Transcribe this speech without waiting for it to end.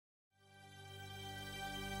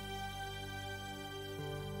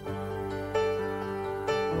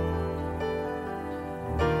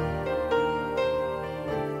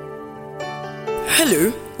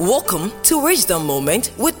Hello, welcome to Wisdom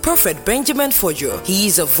Moment with Prophet Benjamin Fojo. He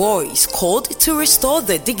is a voice called to restore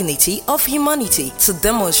the dignity of humanity, to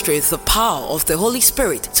demonstrate the power of the Holy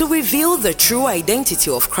Spirit, to reveal the true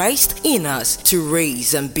identity of Christ in us, to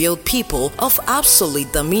raise and build people of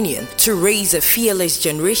absolute dominion, to raise a fearless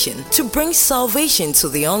generation, to bring salvation to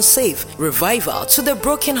the unsaved, revival to the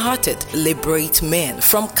brokenhearted, liberate men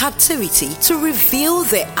from captivity, to reveal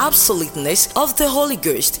the absoluteness of the Holy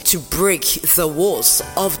Ghost, to break the walls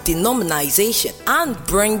of denomination and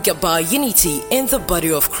bring about unity in the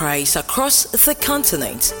body of Christ across the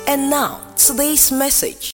continent. And now, today's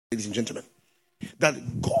message. Ladies and gentlemen,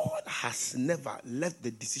 that God has never left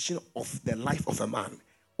the decision of the life of a man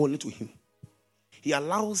only to him. He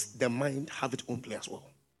allows the mind have its own play as well.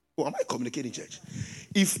 Oh, am I communicating, church?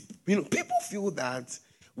 If people feel that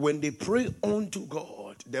when they pray unto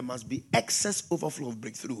God, there must be excess overflow of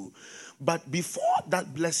breakthrough. But before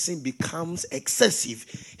that blessing becomes excessive,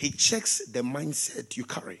 he checks the mindset you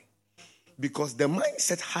carry. Because the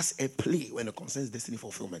mindset has a play when it concerns destiny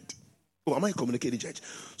fulfillment. Oh, am I communicating, church?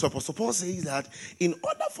 So Apostle Paul says that in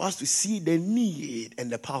order for us to see the need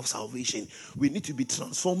and the power of salvation, we need to be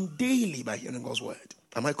transformed daily by hearing God's word.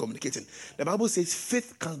 Am I communicating? The Bible says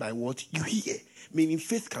faith comes by what you hear. Meaning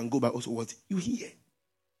faith can go by also what you hear.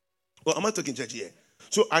 Well, am I talking church here?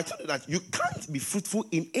 So I tell you that you can't be fruitful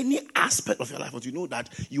in any aspect of your life, but you know that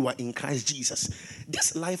you are in Christ Jesus.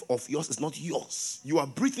 This life of yours is not yours. You are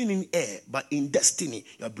breathing in air, but in destiny,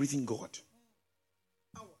 you are breathing God.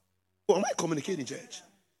 Well, am I communicating, church?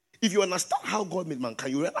 If you understand how God made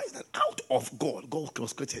mankind, you realize that out of God, God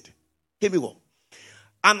was created. Hear me well.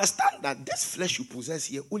 Understand that this flesh you possess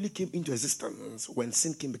here only came into existence when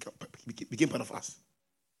sin became part of us.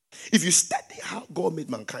 If you study how God made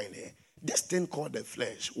mankind here, this thing called the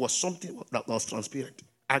flesh was something that was transparent.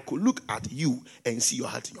 I could look at you and see your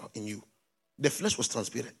heart in you. The flesh was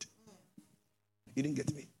transparent. You didn't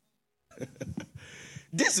get me?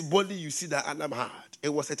 This body you see that Adam had, it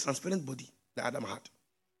was a transparent body that Adam had.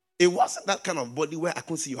 It wasn't that kind of body where I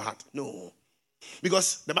couldn't see your heart. No.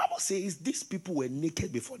 Because the Bible says these people were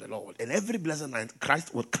naked before the Lord, and every blessed night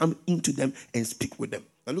Christ would come into them and speak with them.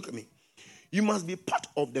 Now look at me. You must be part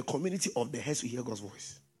of the community of the heads who hear God's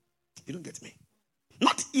voice. You don't get me?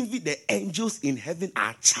 Not even the angels in heaven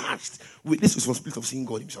are charged with this responsibility of seeing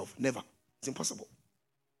God himself. Never. It's impossible.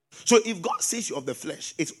 So if God says you of the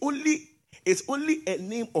flesh, it's only a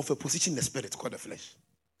name of a position in the spirit called the flesh.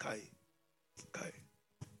 Kai.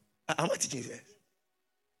 Am I teaching you this?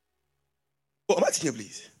 Oh, am I teaching you,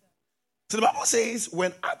 please? So the Bible says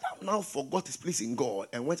when Adam now forgot his place in God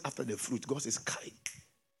and went after the fruit, God says, Kai,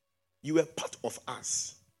 you were part of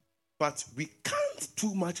us, but we can't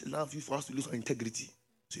too much love you for us to lose our integrity.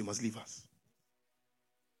 So you must leave us.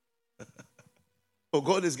 Oh,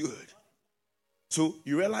 God is good. So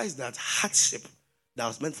you realize that hardship that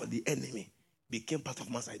was meant for the enemy became part of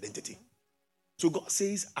man's identity. So God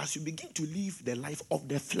says, as you begin to live the life of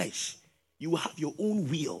the flesh, you will have your own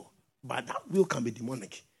will, but that will can be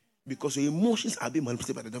demonic because your emotions are being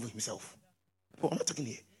manipulated by the devil himself. Oh, I'm not talking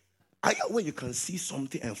here. Are you aware you can see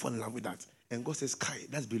something and fall in love with that? And God says, Kai,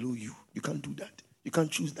 that's below you. You can't do that. You can't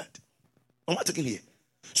choose that. I'm not talking here.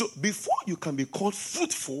 So before you can be called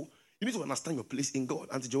fruitful, you need to understand your place in God.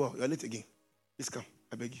 Auntie Joel, you're late again. Please come.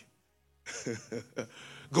 I beg you.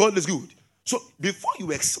 God is good. So before you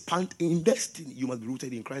expand in destiny, you must be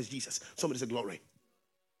rooted in Christ Jesus. Somebody say glory.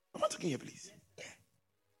 I'm not talking here, please. Yeah.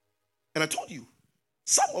 And I told you,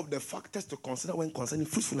 some of the factors to consider when concerning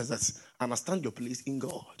fruitfulness is understand your place in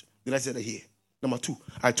God. Did I say that here? Number 2,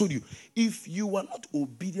 I told you, if you are not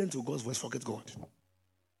obedient to God's voice, forget God.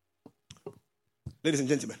 Ladies and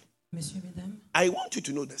gentlemen, Messieurs, mesdames, I want you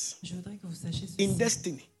to know this. je voudrais que vous sachiez ceci. In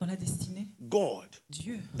destiny, Dans la destinée, God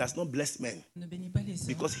Dieu does not bless men ne bénit pas les hommes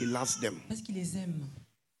because he loves them. parce qu'il les aime.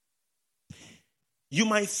 You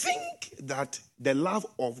might think that the love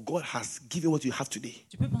of God has given what you have today.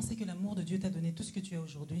 Tu peux penser que l'amour de Dieu t'a donné tout ce que tu as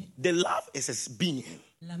aujourd'hui. The love is his being,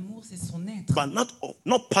 L'amour, c'est son être, but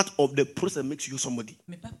not part of the process that makes you somebody.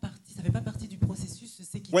 mais pas partie, ça fait pas partie du processus.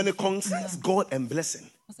 C'est qui When it fait concerns humain. God and blessing,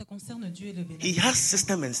 Quand ça concerne Dieu et le he bénéfice, has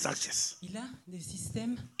system and structures. il a des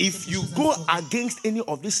systèmes. If quelque you chose go instauré. against any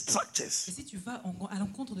of these structures, Et si tu vas à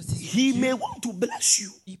l'encontre de ces he may structures, want to bless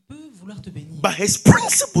you, il peut vouloir te bénir. but his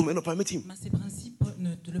principle may not permit him. Mais ses principes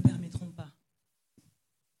ne te le permettront pas.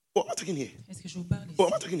 Oh, I'm not talking here. Est-ce que je vous parle ici? Oh,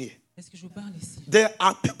 I'm not talking here. Est-ce que je vous parle ici? There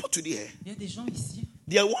are people today, Il y a des gens ici,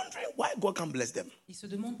 they are wondering why God can't bless them. ils se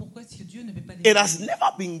demandent pourquoi est-ce que Dieu ne veut pas les It has bénir.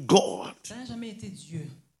 never been God. Ça n'a jamais été Dieu.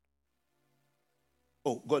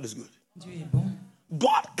 Oh, God is good. Dieu est bon.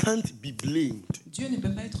 God can't be blamed Dieu ne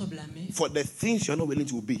peut pas être blâmé for the things you're not willing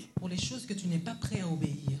to obey. pour les choses que tu n'es pas prêt à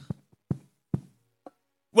obéir.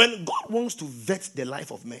 When God wants to vet the life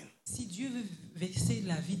of men, Si Dieu veut verser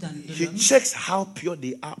la vie de He l'homme, checks how pure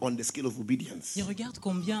they are on the scale of obedience. il regarde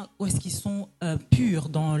où est-ce qu'ils sont purs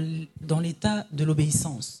dans l'état de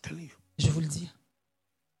l'obéissance. I'm telling you. Je vous le dis,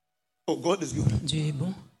 Oh, God is good. Dieu est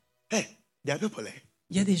bon. Hey, there are people,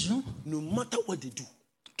 Il y a des gens, no matter what they do,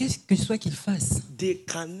 qu'est-ce que soit qu'ils fassent, they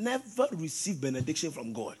can never receive benediction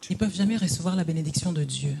from God ils ne peuvent jamais recevoir la bénédiction de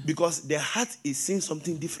Dieu. because their heart is saying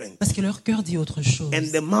something different Parce que leur cœur dit autre chose.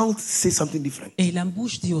 and the mouth says something different. Et la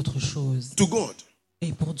bouche dit autre chose. To God,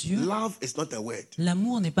 Et pour Dieu, love is not a word.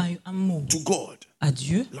 l'amour n'est pas un mot. To God, À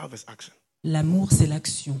Dieu, love is action. l'amour, c'est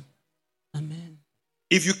l'action. Amen.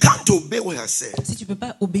 If you can't obey what He has said, Si tu ne peux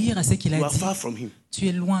pas obéir à ce qu'il you a are dit, far from Him. tu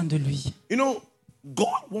es loin de lui. You know, God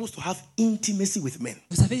wants to have intimacy with men.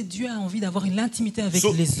 Vous savez, Dieu a envie d'avoir une intimité avec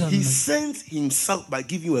So les hommes. He sends Himself by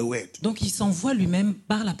giving you a word. Donc il s'envoie lui-même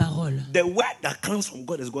par la parole. The word that comes from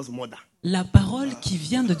God is God's mother. La parole qui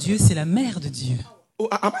vient de Dieu, c'est la mère de Dieu. Oh,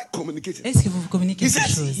 am I communicating? Est-ce que vous communiquez He quelque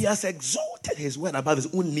says chose? He has exalted His word above His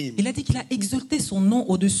own name. Il a dit qu'il a exalté son nom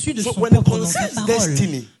au-dessus de So son when it propre nom, sa concerns parole.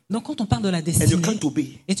 destiny, Donc quand on parle de la and you destinée, can't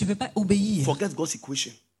obey, et tu ne peux pas obéir, forget God's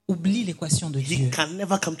equation. oublie l'équation de He Dieu. can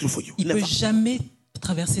never come through for you. Il ne Never. peut jamais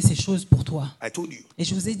traverser ces choses pour toi. I told you, Et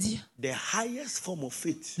je vous ai dit, the highest form of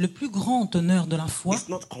faith le plus grand honneur de la foi, is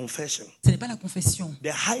not confession. ce n'est pas la confession. The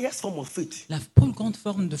highest form of faith La plus grande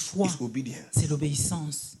forme de foi, is obedience. c'est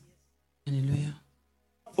l'obéissance. Alléluia.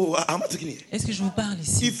 Oh, am I talking here? Est-ce que je vous parle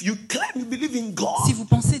ici? If you claim you believe in Si God, vous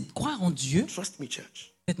pensez croire en Dieu, trust me,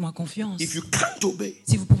 church. faites-moi confiance. If you can't obey,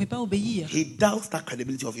 Si vous ne pouvez pas obéir, He doubts that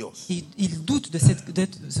credibility of yours. il doute de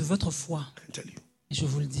votre foi. I can tell you. Et je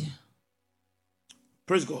vous le dis.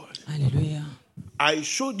 Praise God. Alléluia. I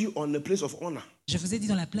showed you on the place of honor Je vous ai dit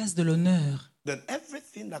dans la place de l'honneur that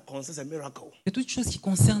everything that concerns a miracle que toute chose qui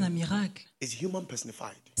concerne un miracle, is human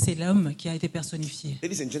personified. c'est l'homme qui a été personnifié.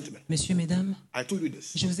 Ladies and gentlemen, Messieurs, mesdames, I told you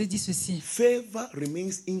this. je vous ai dit ceci. Favor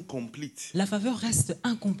remains incomplete La faveur reste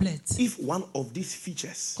incomplète if one of these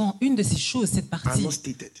features quand une de ces choses, cette are partie, not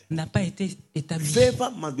stated. n'a pas été établie.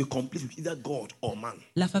 Favor must be complete with either God or man.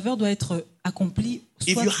 La faveur doit être accomplie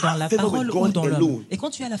If soit you dans have la favor parole with ou God dans l'homme. alone, Et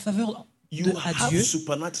quand tu as la faveur You à have Dieu,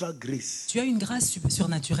 supernatural grace, tu as une grâce but it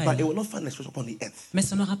surnaturelle. will not find expression upon the earth. Mais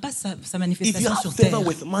ça n'aura pas sa If you manifestation have sur terre. favor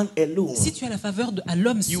with man alone, Si tu as la faveur à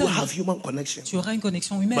l'homme you seul, will have human connection, tu auras une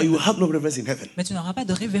connexion but you humaine. will have no reverence in heaven. Mais tu n'auras pas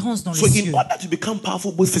de révérence dans So les in cieux. order to become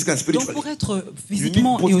powerful both physically and Donc spiritually, pour être you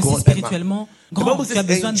physiquement need both et aussi God and spirituellement the grand, Bible tu as says,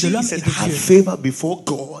 besoin and de l'homme et Jesus de had Dieu. favor before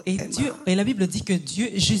God Et, and Dieu, man. et la Bible dit que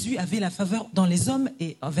Jésus avait la faveur dans les hommes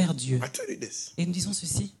et envers Dieu. I tell you this, Et nous disons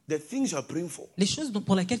ceci, the things you are praying for les choses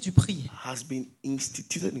pour lesquelles tu pries, has been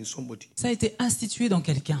instituted in somebody, ça a été institué dans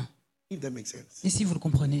quelqu'un. if that makes sense. Et si vous le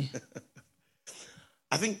comprenez,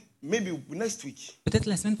 I think maybe next week, peut-être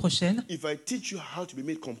la semaine prochaine, if I teach you how to be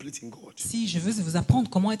made complete in God, si je veux vous apprendre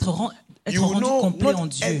comment être you will rendu know complet en not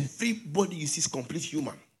Dieu. everybody you see is complete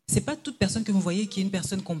human. C'est pas toute personne que vous voyez qui est une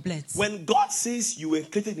personne complète. When God says you were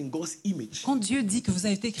created in God's image, Quand Dieu dit que vous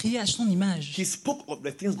avez été créé à son image, He spoke of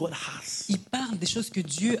the things God has. il parle des choses que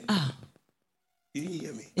Dieu a. You didn't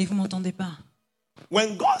hear me. Et vous m'entendez pas.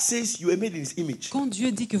 When God says you were made in His image, Quand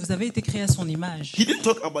Dieu dit que vous avez été créé à son image, He didn't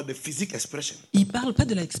talk about the physical expression. il parle pas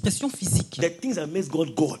de l'expression physique. The things that makes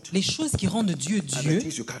God God Les choses qui rendent Dieu are the Dieu,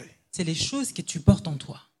 things you carry. c'est les choses que tu portes en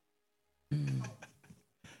toi.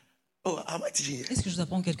 Oh, am I teaching here? Est-ce que je vous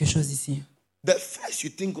apprends quelque chose ici? The face you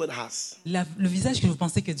think God has Le visage que vous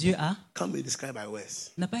pensez que Dieu a can't be described by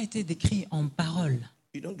words. n'a pas été décrit en paroles.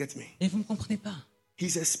 You don't get me. Et vous ne comprenez pas.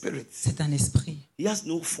 He's a spirit. C'est un esprit. He has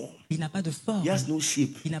no form. Il n'a pas de forme. He has no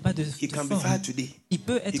shape. Il n'a pas de He can be forme. fire today. Il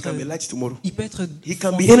peut He can be être, light tomorrow. il peut être He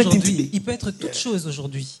can foncé be anything aujourd'hui. today. Il peut être toute chose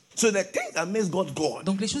aujourd'hui. So the things that makes God God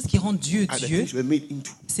Donc les choses qui rendent Dieu are the Dieu, things you were made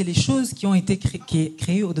into. c'est les choses qui ont été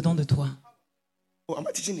créées au-dedans de toi. Oh, am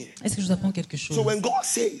I teaching here? Est-ce que je vous apprends quelque chose? So when God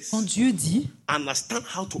says, Quand Dieu dit, understand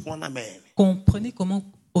how to honor men, comprenez comment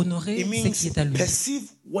honorer it ce means qui est à lui. perceive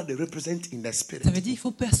what they represent in the spirit. Ça veut dire qu'il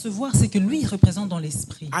faut percevoir ce que lui représente dans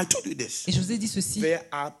l'esprit. I told you this. Et je vous ai dit ceci, There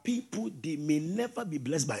are people, they may never be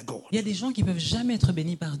blessed by God il y a des gens qui ne peuvent jamais être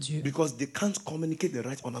bénis par Dieu because they can't communicate the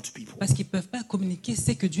right honor to people. parce qu'ils ne peuvent pas communiquer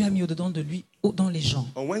ce que Dieu a mis au-dedans de lui, dans les gens.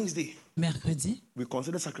 On Wednesday, mercredi, we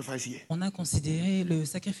consider sacrifice here. on a considéré le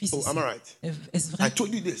sacrifice Oh, ici. am I right? Est-ce I vrai?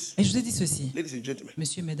 told you this, Et je vous ai dit ceci, ladies and gentlemen.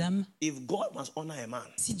 messieurs, mesdames, If God must honor a man,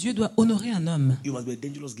 si Dieu doit honorer un homme, you must be a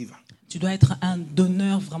dangerous giver. tu dois être un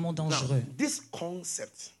donneur vraiment Now, dangereux. this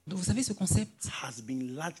concept Donc, vous savez, ce concept, has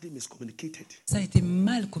been largely miscommunicated, ça a été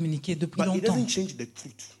mal communiqué depuis but it longtemps. doesn't change the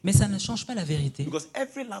truth. Mais ça ne change pas la vérité. Because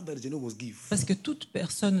every love that is genuine must give. Parce que toute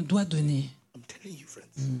personne doit donner. I'm telling you,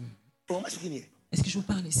 friends. Oh, am I speaking here? Est-ce que je vous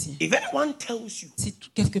parle ici? If anyone tells you Si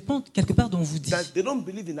quelque part dont on vous dit that they don't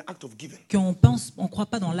believe in the act of giving, qu'on ne croit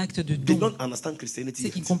pas dans l'acte de they don, don't understand Christianity c'est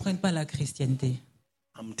qu'ils yet. ne comprennent pas la chrétienté.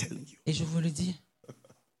 I'm telling you. Et je vous le dis,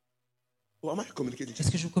 Oh, am I communicating? est-ce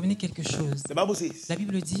que je vous communique quelque chose? The Bible says, La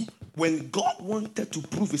Bible dit, when God wanted to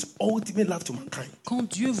prove his ultimate love to mankind, quand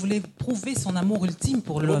Dieu voulait prouver son amour ultime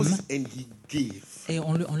pour the Bible l'homme, says, and he gave et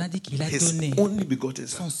on l'a dit qu'il a his donné only begotten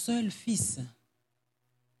son. son seul fils.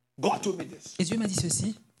 God told me this. Et Dieu m'a dit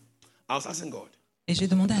ceci, I was asking God, et j'ai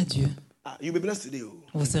demandé à Dieu, you'll be blessed today. Oh.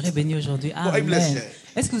 vous serez bénis aujourd'hui. I bless Amen. you.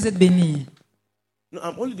 Est-ce que vous êtes bénis? No,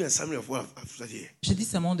 I'm only doing a summary of what I've studied here. Je dis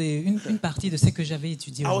seulement une partie de ce que j'avais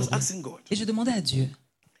étudié I was aujourd'hui. asking God, Et je demandais à Dieu,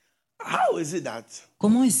 how is it that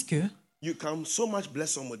comment est-ce que you can so much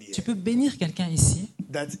bless somebody tu here peux bénir quelqu'un ici,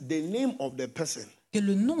 that the name of the person que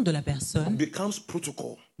le nom de la personne becomes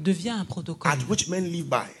protocol devient un protocole at which men live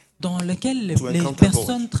by, dans lequel les To encounter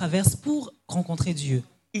personnes traversent pour rencontrer Dieu?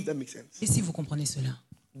 if that makes sense. Et si vous comprenez cela,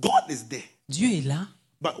 God is there. Dieu est là,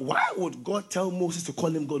 But why would God tell Moses to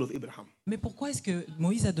call him God of Abraham? mais pourquoi est-ce que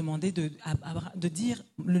Moïse a demandé de dire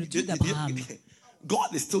le Dieu d'Abraham?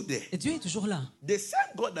 God is still there. Et Dieu est toujours là. The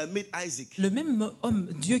same God that made Isaac Le même homme,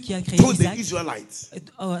 Dieu qui a créé told the Isaac, Israelites,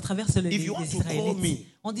 à travers les If you want to call Israélites, me,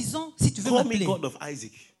 en disant, si tu veux call me m'appeler, God of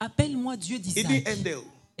Isaac. appelle-moi Dieu Even d'Isaac. Endel,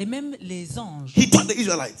 Et même les anges, he told the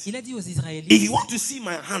Israelites, il a dit aux if Israélites, you want to see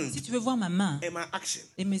my hand si tu veux voir ma main and my action,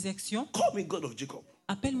 et mes actions, call me God of Jacob.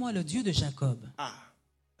 appelle-moi le Dieu de Jacob. Ah.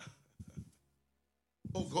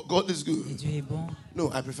 Oh, God is Et good. Dieu est bon.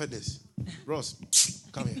 No, I prefer this. Ross,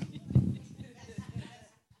 come here.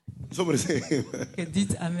 Somebody say, Que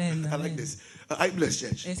dites Amen. I like Amen. this. I bless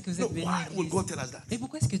church. Est-ce que vous No, êtes bénis, why would Église? God tell us that? Et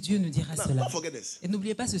pourquoi est-ce que Dieu nous dira Now, cela? don't forget this. Et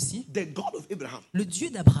n'oubliez pas ceci, The God of Abraham le Dieu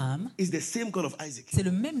d'Abraham, is the same God of Isaac c'est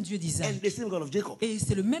le même Dieu and d'Isaac. the same God of Jacob. Et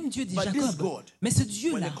c'est le même Dieu de But this Jacob. God, Mais ce When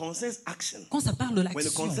Dieu-là, it concerns action, quand ça parle de when it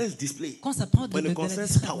l'action, concerns display, quand ça parle de when it la concerns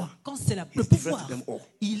distraction, power, quand c'est le he's different pouvoir, to them all.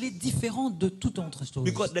 il est différent de toute autre chose.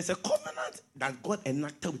 Because there's a covenant that God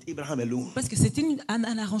enacted with Abraham alone. Parce que c'est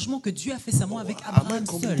un arrangement que Dieu a fait seulement avec am I Abraham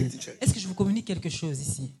seul. communicating, church? Est-ce que je vous communique quelque chose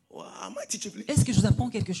ici? Well, am I teaching, please? Est-ce que je vous apprends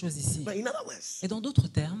quelque chose ici? But in other words, Et dans d'autres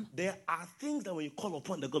termes, there are things that when you call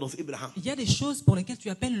upon the God of Abraham, il y a des choses pour lesquelles tu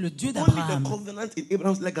appelles le Dieu only d'Abraham. the covenant in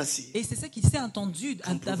Abraham's legacy. Et c'est ça qui s'est entendu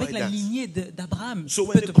Can avec provide la that. lignée d'Abraham So peut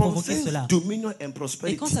when te it provoquer concerns cela. dominion and Et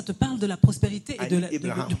prosperity, quand ça te parle de la prospérité et I need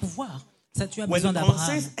Abraham. du pouvoir, ça tu as when besoin it d'Abraham.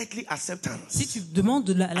 concerns earthly acceptance, Si tu demandes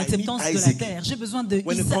de l'acceptance de la Isaac. terre, j'ai besoin de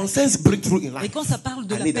when it Isaac. concerns breakthrough in Et life, quand ça parle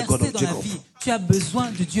de I la need the God percée of dans la Jacob. vie, tu as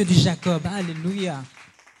besoin du Dieu de Jacob. Alléluia.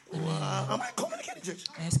 Am I communicating, church?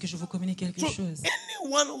 Est-ce que je vous communique quelque So chose?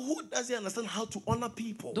 anyone who doesn't understand how to honor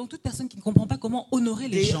people, Donc toute personne qui ne comprend pas comment honorer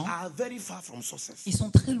les they gens, are very far from success. ils sont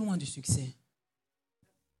très loin du succès.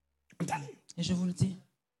 I'm telling you. Et je vous le dis.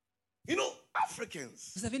 You know,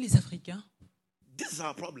 Africans, Vous savez, les Africains, this is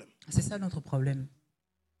our problem. c'est ça notre problème.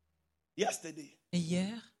 Yesterday, Et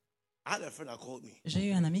hier, I had a friend that called me, j'ai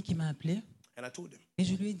eu un ami qui m'a appelé and I told him, et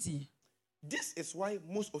je lui ai dit, this is why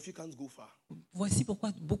most of you can't go far. voici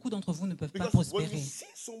pourquoi beaucoup d'entre vous ne peuvent pas Because when you prospérer. see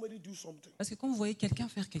somebody do something, Parce que quand vous voyez quelqu'un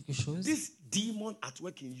faire quelque chose, this demon at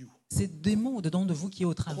work in you, c'est des mots au-dedans de vous qui est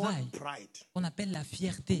au travail, called pride, qu'on appelle la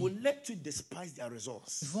fierté, will let you despise their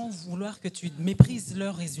resources. vont vouloir que tu méprises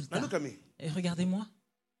leurs Now résultats. look at me. Et regardez-moi,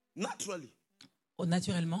 Naturally,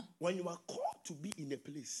 naturellement, when you are called to be in a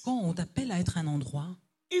place, quand on t'appelle à être un endroit,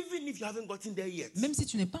 even if you haven't gotten there yet, même si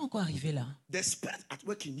tu n'es pas encore arrivé là, the spirit at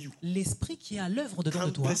work in you l'esprit qui est à l'œuvre dedans de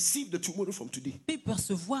can toi perceive the tomorrow from today. peut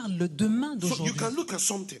percevoir le demain So you d'aujourd'hui. can look at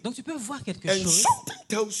something, Donc tu peux voir quelque and chose something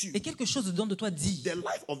tells you et quelque chose dedans de toi dit the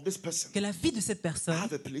life of this person que la vie de cette personne,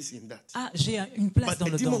 have a place in that. ah, j'ai une place But dans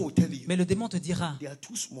the le demon don. will tell you, Mais le démon te dira, they are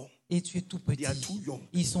too small, et tu es tout they are petit, too young,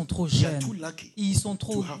 ils sont trop they are too jeunes, lucky ils sont to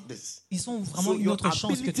trop, have this. ils sont vraiment So une your autre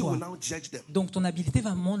chance que ability will toi. now judge them. Donc ton habilité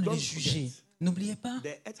va vraiment Don't les juger. forget, N'oubliez pas, the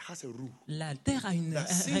earth has a rule la terre a une that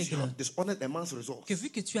since you règle have dishonored a man's results, que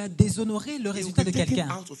vu que tu as déshonoré le it will résultat de be taken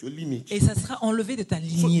quelqu'un, out of your lineage. et ça sera enlevé de ta So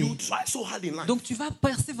lignée. you try so hard in life Donc tu vas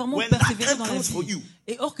vraiment When that persévérer time dans la comes for vie. you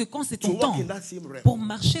Et or que quand c'est to ton walk temps in that same realm, pour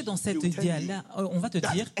marcher dans cet He will tell idéal-là, on va te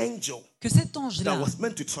dire that angel que cet that ange-là, was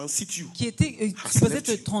meant to transit you qui has supposé left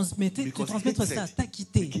te you transmettre because ça, hatred t'a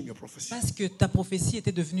quitté became your prophecy. parce que ta prophétie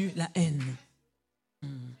était devenue la haine.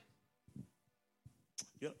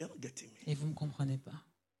 You're not getting me. Et vous ne me comprenez pas.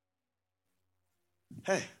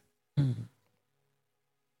 Hey,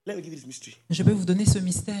 let me give you this mystery. Je peux vous donner ce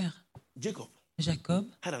mystère. Jacob Jacob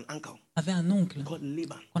had an uncle avait un oncle called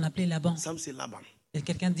Laban. qu'on appelait Laban. Some say Laban. Et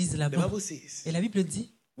quelqu'un dit The Laban. Bible says Et la Bible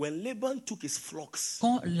dit, when Laban took his flocks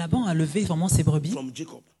quand Laban a levé vraiment ses brebis from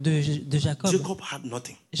Jacob, de Jacob, Jacob had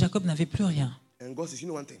nothing. Jacob n'avait plus rien. And God says, you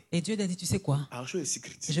know one thing? Et Dieu lui a dit, tu sais quoi? I'll show you a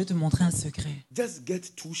secret. Je vais te montrer un secret. Just get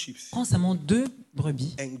 2 sheep Prends seulement 2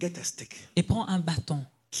 brebis and get a stick. et prends un bâton.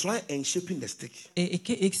 Try and shaping the stick Et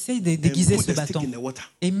essaye de and déguiser put ce the stick bâton. in the water.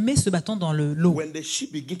 Et mets ce bâton dans l'eau. When the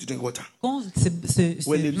sheep begin to drink water, Quand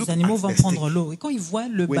When they look ces animaux at vont the prendre stick, l'eau, et quand ils voient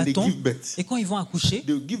le when they bâton, give birth, et quand ils vont accoucher,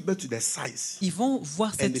 they will give birth to the size. ils vont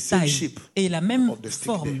voir cette the same taille shape et la même of the stick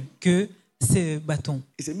forme there. que ce bâton.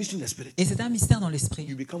 It's a mystery in the spirit. Et c'est un mystère dans l'esprit.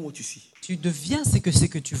 You become what you see. Tu deviens ce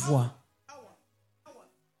que tu vois.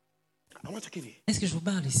 Am I talking here? Est-ce que je vous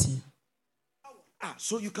parle ici? Ah,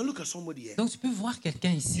 so you can look at somebody here. Donc tu peux voir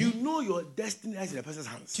quelqu'un ici. You know your destiny is in a person's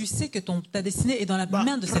hands. Tu sais que ta destinée est dans la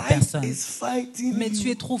main de But cette pride personne. is fighting Mais tu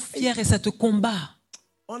you. es trop fier et ça te combat.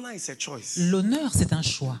 Honor is a choice. L'honneur, c'est un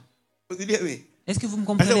choix. Did you hear me? Est-ce que vous me I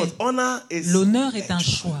said comprenez? what? Honor is L'honneur est a un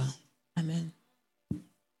choice. choix. Amen.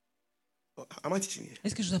 Am I teaching here?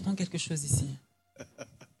 Est-ce que je vous apprends quelque chose ici?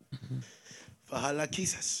 Fahala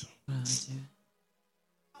kisses. Voilà, Dieu.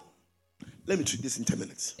 Let me treat this in 10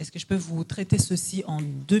 minutes. Est-ce que je peux vous traiter ceci en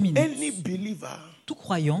 2 minutes? Any believer Tout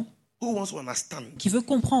croyant who wants to understand qui veut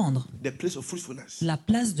comprendre the place of fruitfulness, la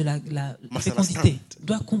place de la Must fécondité understand.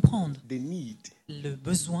 doit comprendre the need, le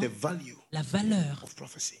besoin, the value la valeur of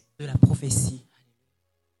prophecy. de la prophétie.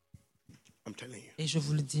 I'm telling you. Et je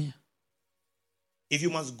vous le dis, If you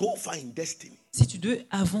must go far in destiny. si tu dois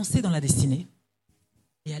avancer dans la destinée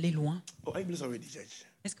et aller loin, Oh, I blessed already, Judge.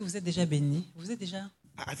 est-ce que vous êtes déjà béni? Vous êtes déjà...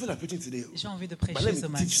 I feel like preaching today. J'ai envie de But let prêcher me ce teach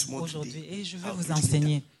matin, small aujourd'hui, today. et je veux I'll vous preach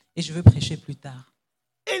enseigner, et je veux prêcher plus tard.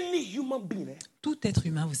 Any human being Tout être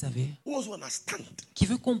humain, vous savez, who wants to understand qui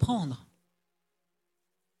veut comprendre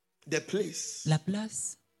the place la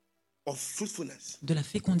place of fruitfulness de la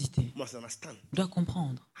fécondité must understand doit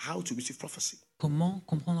comprendre how to receive prophecy. comment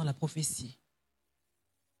comprendre la prophétie.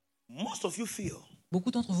 Most of you feel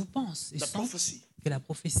Beaucoup d'entre vous pensent et that sentent prophecy que la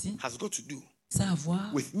prophétie, has got to do ça a à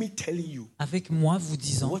voir with me telling you avec moi vous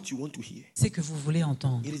disant what you want to hear. ce que vous voulez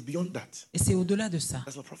entendre. It is beyond that. Et c'est au-delà de ça.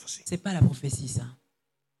 That's not prophecy. C'est pas la prophétie, ça.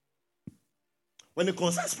 When it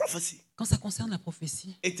concerns prophecy, Quand ça concerne la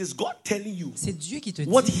prophétie, it is God telling you c'est Dieu qui te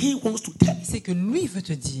what dit, He wants to tell you. c'est que lui veut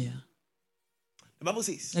te dire. The Bible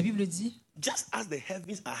says, La Bible dit, just as the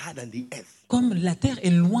heavens are higher than the earth, comme la terre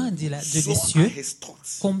est loin des so des are cieux, His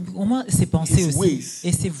thoughts, comment ses pensées His aussi, ways,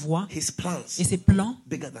 et ses voies, His plans et ses plans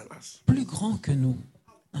bigger than us. plus grands que nous.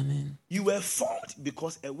 Amen. You were formed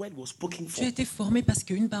because a word was spoken Tu for. as été formé parce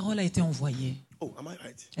qu'une parole a été envoyée. Oh, am I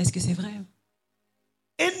right? Est-ce que c'est vrai?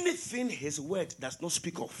 Anything His word does not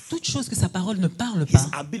speak of, Toute chose que sa parole ne parle His pas,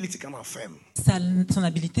 ability can affirm. son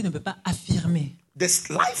habilité ne peut pas affirmer. The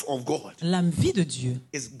life of God La vie de Dieu,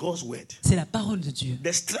 is God's word. c'est la parole de Dieu.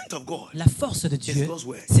 The strength of God La force de Dieu, God's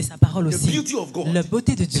word. c'est sa parole The aussi. beauty of God La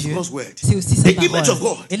beauté de is Dieu, God's word. c'est aussi sa The image of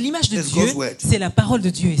parole. God Et l'image de is Dieu, God's word. c'est la parole de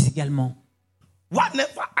Dieu également.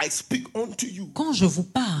 Whatever I speak unto you, Quand je vous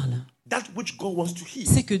parle, that which God wants to hear,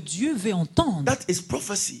 c'est que Dieu veut entendre. that is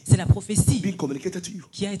prophecy C'est la prophétie being communicated to you.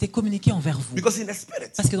 qui a été communiquée envers vous. Because in the spirit,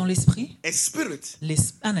 Parce que dans l'esprit, a spirit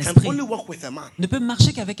un can esprit only walk with a man ne peut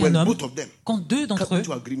marcher qu'avec un when homme both of them quand 2 d'entre come eux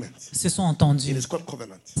into agreement. se sont It entendus. is called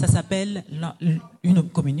covenant. Ça s'appelle une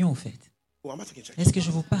communion, en fait. Oh, am I talking church? Est-ce que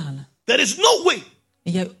je vous parle? There is no way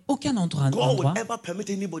Il n'y a aucun God endroit would ever permit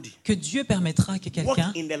anybody que Dieu permettra que walk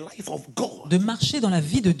quelqu'un in the life of God de marcher dans la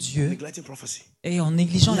vie de Dieu neglecting prophecy. et en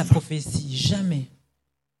négligeant la prophétie. Jamais.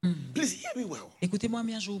 Please hear me well. Écoutez-moi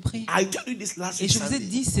bien, je vous prie. I told you this last Et week je vous ai Sunday.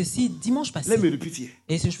 dit ceci dimanche passé. Let me repeat here.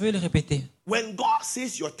 Et je veux le répéter. when God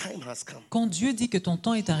says your time has come, Quand Dieu dit que ton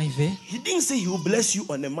temps est arrivé, He didn't say He will bless you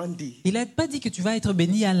on a Monday. il n'a pas dit que tu vas être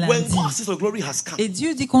béni un When lundi. God says your glory has come, Et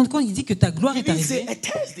Dieu dit quand il dit que ta gloire He est didn't say arrivée, a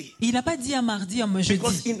Thursday. il n'a pas dit un mardi, un Because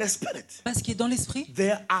jeudi. in the spirit, Parce que dans l'esprit,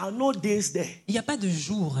 there are no days there. il n'y a pas de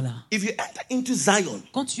jour là. If you enter into Zion,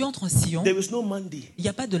 Quand tu entres en Sion, there is no Monday. il n'y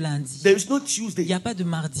a pas de lundi. There is no Il Tuesday. n'y a pas de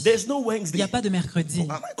mardi. There is no Il n'y Wednesday. a pas de mercredi.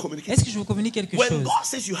 Am I communicating? Est-ce que je vous communique quelque When chose? God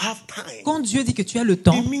says you have time, Quand Dieu dit que tu as le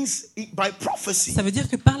temps, it means by prophecy, ça veut dire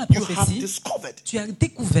que par la you have prophétie, discovered tu as the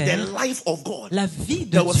découvert life of God la vie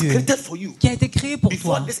de that was Dieu created for you qui a été créée pour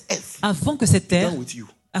before toi this earth avant que cette terre began with you.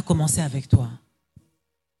 a commencé avec toi.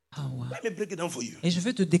 Ah ouais. Let me break it down for you. Et je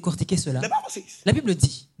veux te décortiquer cela. The Bible says, La Bible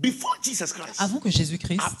dit, before Jesus Christ avant que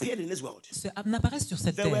Jésus-Christ appeared in this world, n'apparaisse sur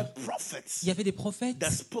cette there were terre, prophets il y avait des prophètes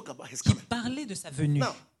that spoke about His qui coming. parlaient de sa venue.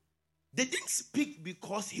 Now, they didn't speak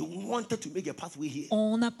because He wanted to make a pathway here.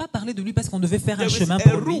 On n'a pas parlé de lui parce qu'on devait faire un There is chemin a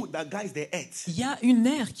pour lui. rule that guides the earth. Il y a une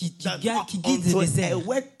ère qui That guide until les a airs.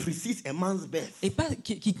 word precedes a man's birth, Et pas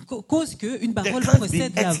qui cause qu'une there parole can't be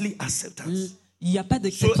procède la... earthly acceptance. Il n'y a pas So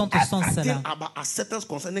d'acceptance au sens acting là. about acceptance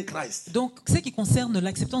concerning Christ, Donc, ce qui concerne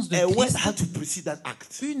l'acceptance de a word Christ, had to precede that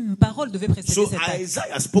act. une parole devait précéder So cet acte.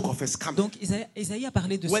 Isaiah spoke of His coming. Donc, Isaïe a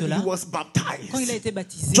parlé de When cela. He was Quand il a baptized, été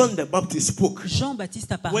baptisé, John the Baptist spoke.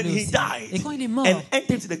 Jean-Baptiste a When parlé he aussi. died Et quand il est mort, and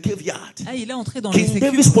entered into the cave yard, il est entré dans les King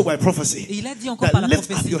David sécures. spoke by prophecy. Et il a dit encore par That la lift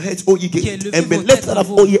up prophétie your heads, O ye que gates, levez and be vos lifted têtes up,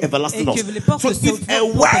 vous, O ye et everlasting doors. que les portes So se if a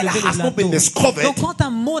ouvrent word pour lever has les not been linteaux. discovered, Donc, quand un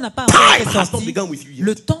mot n'a pas encore time été has not sorti, begun with you yet.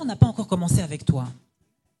 le temps n'a pas encore commencé avec toi.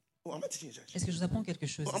 Oh, am I teaching you, church? Est-ce que je vous apprends quelque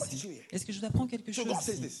chose Oh, I'm ici? teaching you. Est-ce que je vous apprends quelque So chose God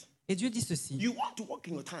says ici? this. Et Dieu dit ceci. You want to walk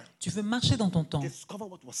in your time. Tu veux marcher dans ton temps, Discover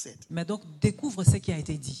what was said. mais donc découvre ce qui a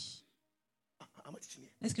été dit. Am I teaching you?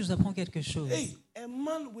 Est-ce que je vous apprends quelque chose? Hey, a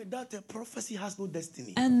man without a prophecy has no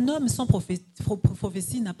destiny. Un homme sans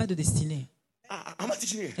prophétie n'a pas de destinée. Am I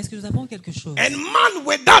teaching you? Est-ce que je vous apprends quelque chose? And man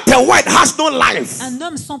without a word has no life. Un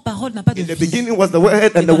homme sans parole n'a pas de In the vie. beginning was the word, Et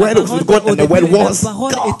and the dans la word was parole, with God, au and the word début, la was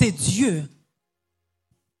parole God. était Dieu.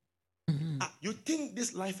 You think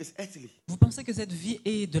this life is earthly? Vous pensez que cette vie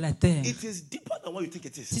est de la terre. It is deeper than what you think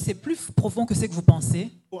it Si is. c'est plus profond que ce que vous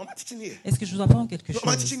pensez, Oh, am I teaching here? est-ce que je vous apprends quelque No, am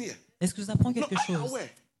I chose? teaching here? Est-ce que je vous apprends No, quelque are you chose? aware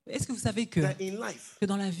Est-ce que vous savez que that in life,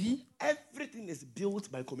 dans la vie, everything is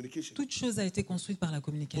built by communication? toute chose a été construite par la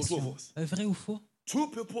communication? Vrai ou faux? Two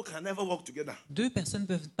people can never work together Deux personnes ne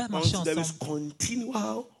peuvent pas marcher until there is ensemble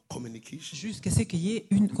continual communication. jusqu'à ce qu'il y ait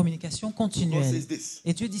une communication God continuelle. says this.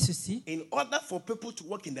 Et Dieu dit ceci, In order for people to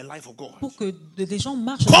walk in the life of God, pour que les gens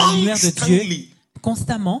marchent dans la lumière de Dieu constantly,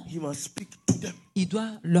 constamment, He must speak to them. il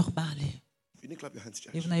doit leur parler. You need to clap your hands, Et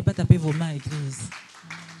church. vous n'avez pas tapé vos mains, Église.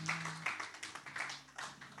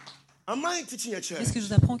 Am I teaching a church? Est-ce que je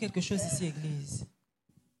vous apprends quelque chose ici, Église?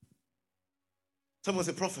 Someone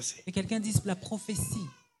say prophecy. Et quelqu'un dit la prophétie.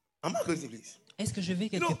 Am I going to please? Est-ce que je vais You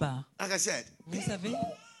quelque know, part? like I said, Vous savez,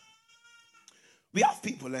 we have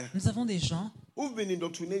people nous avons des gens who've been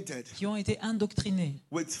indoctrinated qui ont été indoctrinés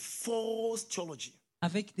with false theology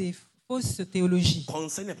avec des fausses théologies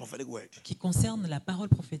concerning a prophetic word. qui concernent la parole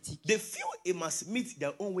prophétique. They feel it must meet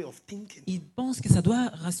their own way of thinking. Ils pensent que ça doit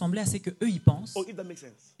ressembler à ce que eux ils pensent. Oh, if that makes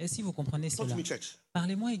sense. Et si vous comprenez Talk to cela, me, church.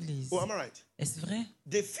 parlez-moi, Église. Oh, am I right? Est-ce vrai?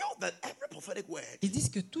 They feel that every prophetic word Ils disent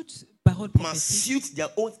que toute parole must prophétique suit their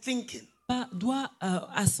own thinking. doit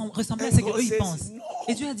ressembler à And ce God qu'eux ils says pensent. no.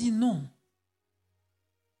 Et Dieu a dit non.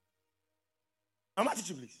 Am I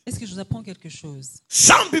teaching, please? Est-ce que je vous apprends quelque chose?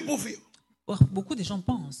 Some people feel Or, beaucoup de gens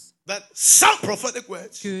pensent that some prophetic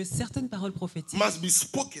words que certaines paroles prophétiques must be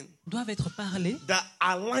spoken doivent être parlées that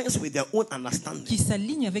aligns with their own understanding. qui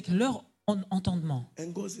s'alignent avec leur entendement. And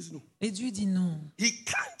God says no. Et Dieu dit non. He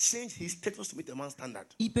can't change his status to meet a man's standard.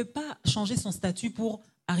 Il ne peut pas changer son statut pour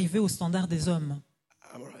arriver au standard des hommes.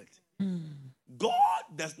 Am I right? God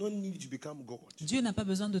does not need you to become God. Dieu n'a pas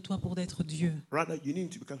besoin de toi pour être Dieu. Rather, you need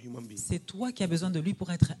to become human being. C'est toi qui as besoin de lui pour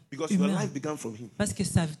être Because your humain. life began from him. Parce que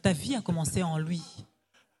ta vie a commencé en lui.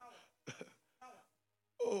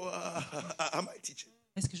 Oh, am I teaching?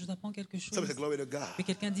 Est-ce que je vous apprends quelque chose? Somebody say glory to God. Que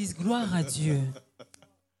quelqu'un dise gloire à Dieu.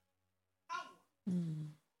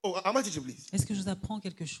 Oh, am I teaching, please? Est-ce que je vous apprends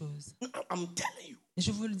quelque chose? I'm telling you. Et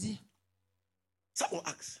je vous le dis. Someone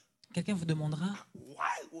asks, Quelqu'un vous demandera.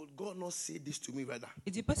 why would God not say this to me rather?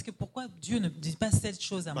 Et dit parce que pourquoi Dieu ne dit pas cette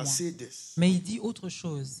chose à moi, But say this. mais il dit autre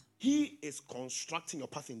chose. He is constructing your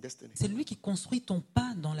path in destiny. C'est lui qui construit ton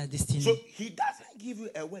pas dans la destinée. So he doesn't give you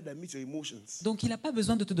a word that meets your emotions. Donc, il n'a pas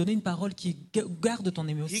besoin de te donner une parole qui garde ton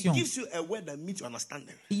He émotion. gives you a word that meets your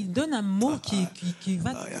understanding. Il donne un mot qui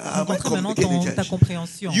va am I rencontrer maintenant communicating, ta church?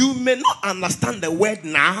 compréhension. You may not understand the word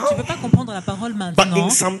now, Tu ne peux pas comprendre la parole but maintenant, in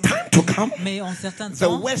some time to come, mais en certains the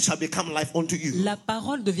temps, word shall become life unto you. la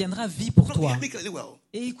parole deviendra vie pour Look, toi. hear me clearly well.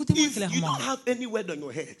 Et écoutez-moi If you clairement. don't have any word on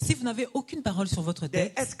your head, Si vous n'avez aucune parole sur votre the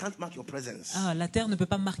tête, earth can't mark your presence. la terre ne peut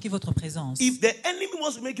pas marquer votre présence. If the enemy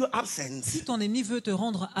wants to make you absent, Si ton ennemi veut te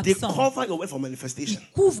rendre they absent, cover your word for il manifestation.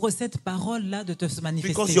 couvre cette parole-là de te Because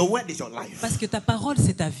manifester. your word is your life. Parce que ta parole,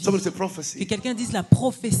 c'est ta vie. Somebody say Que prophecy. quelqu'un dise la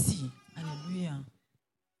prophétie. Alléluia.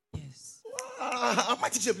 Yes. Am I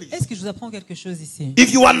teaching, please? Est-ce que je vous apprends quelque chose ici?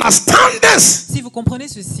 If you understand this, Si vous comprenez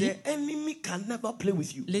ceci, the enemy can never play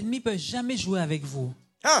with you. l'ennemi ne peut jamais jouer avec vous.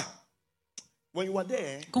 When you are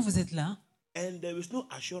there Quand vous êtes là, and there is no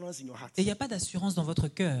assurance in your heart, et il n'y a pas d'assurance dans votre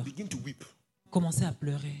cœur, begin to weep. commencez à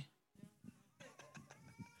pleurer.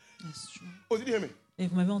 Yes, true. Oh, did you hear me? Et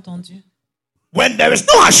vous m'avez entendu? When there is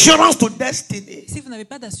no assurance to destiny, Si vous n'avez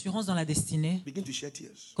pas d'assurance dans la destinée, begin to shed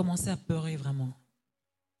tears. commencez à pleurer vraiment.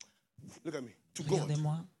 Look at me. To God,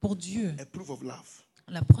 Regardez-moi. Pour Dieu, a proof of love.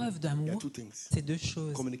 la preuve There are d'amour, two things: c'est deux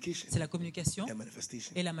choses. communication C'est la communication and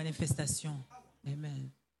manifestation. et la manifestation. Amen.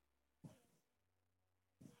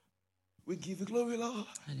 We give you glory, Lord,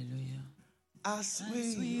 Alléluia. as As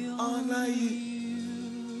we we honor you.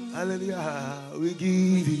 you, Hallelujah. We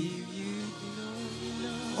give you.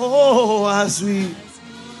 Oh, as we.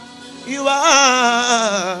 You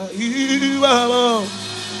are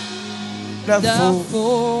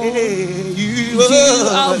wonderful. Hey, you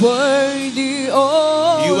are worthy,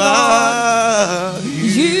 oh You are.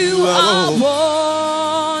 You are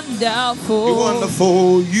wonderful.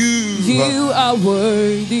 wonderful. You are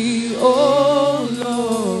worthy, oh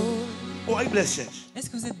Lord. Oh, I bless church. Est-ce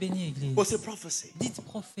que vous êtes bénis, Église? Oh, c'est prophecy. Dites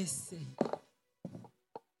prophétie.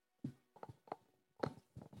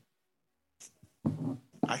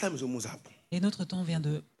 Our time is almost up. Et notre temps vient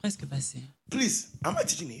de presque passer. Please, am I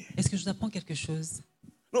teaching here? Est-ce que je vous apprends quelque chose?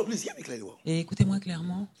 No, please hear me clearly well. Et écoutez-moi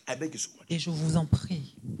clairement, I beg you so much. et je vous en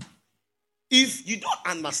prie. If you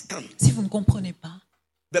don't understand Si vous ne comprenez pas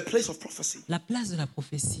the place of prophecy, la place de la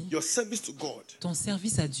prophétie, your service to God ton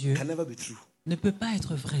service à Dieu can never be true. ne peut pas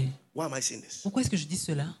être vrai. Why am I saying this? Pourquoi est-ce que je dis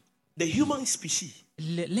cela? The human species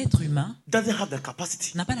L'être humain doesn't have the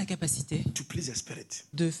capacity n'a pas la capacité to please the spirit.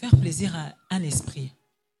 de faire plaisir à un esprit.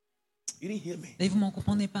 You didn't hear me. Et vous ne m'en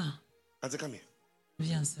comprenez pas. Auntie, come here.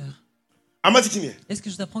 Viens, sœur. Am I teaching here? Est-ce que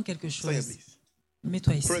je t'apprends quelque Say here, chose? please.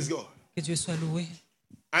 Mets-toi ici. Praise God. Que Dieu soit loué.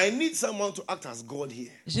 I need someone to act as God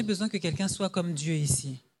here. J'ai besoin que quelqu'un soit comme Dieu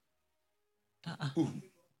ici. Who?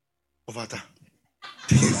 Ovata.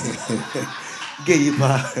 Gay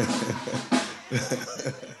pa.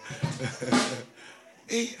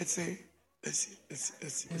 Hey, let's see.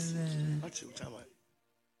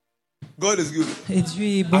 God is good. Et Dieu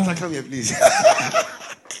est bon. After, come here, please.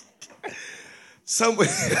 Somebody.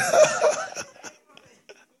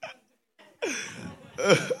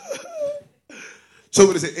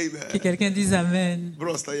 Somebody say amen. Que quelqu'un dise Amen.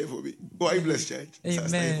 Bro, stand here for me. Oh, are you blessed, church? Stand here for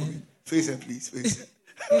me. Amen. Face it, please. Face it.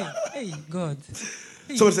 Hey, God.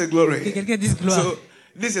 Hey. Somebody say glory. Que quelqu'un dise gloire. So,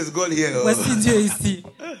 this is God here. Voici Dieu ici.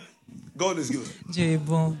 God is good. Dieu est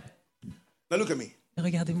bon. Now look at me.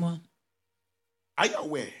 Regardez-moi. Are you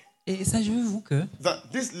aware Et savez-vous that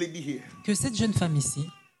this lady here que cette jeune femme ici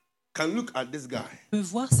can look at this guy peut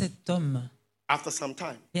voir cet homme after some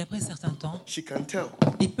time? et après un certain temps, She can tell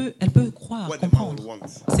elle peut croire, what the man comprendre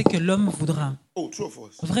wants. ce que l'homme voudra. Oh, true or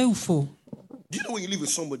false? Vrai ou faux? Do you know when you live with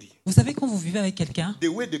somebody, Vous savez, quand vous vivez avec quelqu'un, the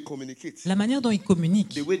way they communicate, la manière dont ils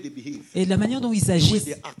communiquent the way they behave, et la manière dont ils agissent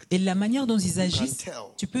they act, et la manière dont ils can agissent, tell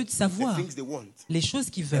tu peux the savoir things they want les choses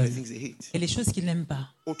qu'ils and the veulent things they hate. et les choses qu'ils n'aiment pas.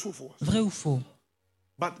 Oh, true or false? Vrai ou faux?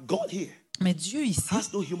 But God here Mais Dieu ici,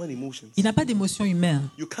 has no human emotions. il n'a pas d'émotion humaine.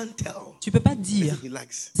 You can't tell Tu ne peux pas the dire thing he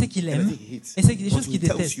likes ce qu'il and the aime thing he hates et c'est des choses until qu'il he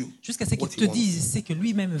tells déteste you jusqu'à ce qu'il what te he wants. dise ce que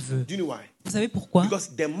lui-même veut. Do you know why? Vous savez pourquoi?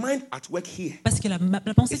 Because the mind at work here Parce que la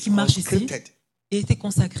pensée is qui marche ici conscripted a été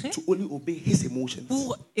consacrée to only obey his emotions.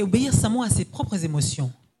 pour obéir seulement à ses propres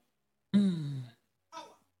émotions.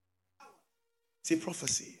 C'est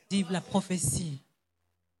prophecy. Dit la prophétie.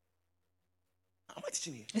 Am I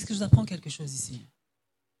teaching here? Est-ce que je vous apprends quelque chose ici?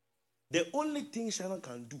 The only thing Sharon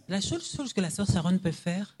can do La seule chose que la sœur Sharon peut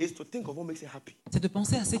faire, is to think of what makes her happy. c'est de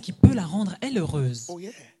penser à ce qui peut la rendre elle heureuse. Oh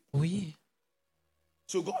yeah. Oui.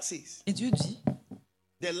 So God says, Et Dieu dit,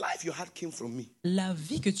 the life you had came from me, la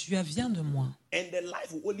vie que tu as vient de moi. and the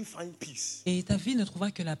life will only find peace Et ta vie ne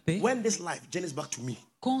trouvera que la paix when this life journeys back to me.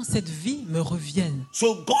 quand cette vie me revienne.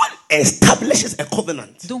 So God establishes a covenant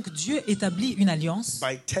Donc Dieu établit une alliance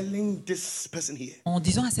by telling this person here, en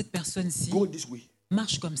disant à cette personne-ci, go this way,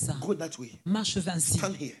 marche comme ça, go that way, marche ainsi,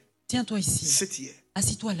 stand here, tiens-toi ici, sit here,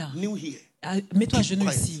 assis-toi là, kneel here, mets-toi à Keep genoux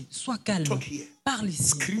quiet. ici, sois calme, talk here, parle ici,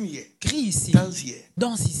 scream here, crie ici, dance here.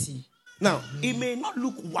 danse ici. Now, it may not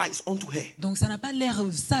look wise unto her. Donc ça n'a pas l'air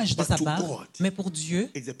sage de But sa to part, God, mais pour Dieu,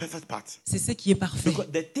 It's the perfect part. c'est ce qui est parfait.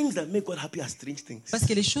 Because the things that make God happy are strange things. Parce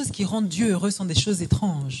que les choses qui rendent Dieu heureux sont des choses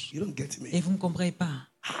étranges. You don't get Et me. vous ne comprenez pas.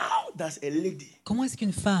 How does a lady Comment est-ce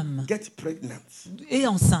qu'une femme get pregnant est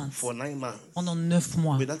enceinte for 9 months pendant 9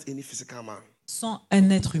 mois without any physical man? sans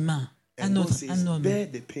un être humain, And un God autre, says, un homme? bear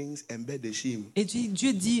the pains and bear the shame. Et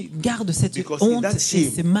Dieu dit, garde cette Because in honte that et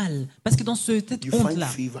shame, c'est mal. Parce que dans cette You find honte-là,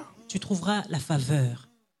 favor. tu trouveras la faveur.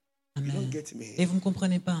 You don't Amen. get me. Et vous ne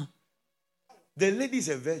comprenez pas. The lady is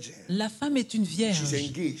a virgin. La femme est une She's vierge.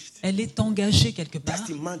 engaged. Elle est engagée quelque part. Just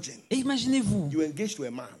imagine Et imaginez-vous, you're engaged to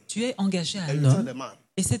a man tu es engagé à and un you tell homme. the man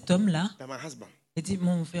Et cet homme-là, that my husband il dit,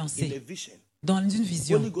 mon in a fiancé, vision, dans une Holy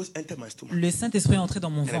vision, Ghost entered my stomach le Saint-Esprit est entré dans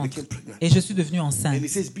mon and I ventre. became pregnant. Et je suis devenue And enceinte. he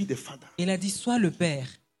says, be the father. Il a dit, sois le père.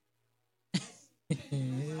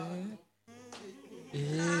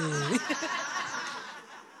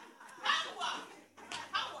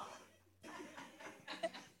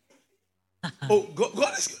 Oh, God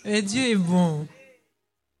is good. Et Dieu est bon.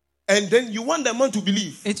 And then you want the man to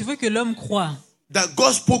believe Et tu veux que l'homme croie that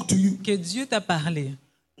God spoke to you. que Dieu t'a parlé.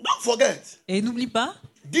 Don't forget, Et n'oublie pas,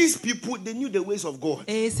 these people, they knew the ways of God.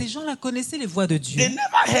 et ces gens-là connaissaient les voies de They Dieu. never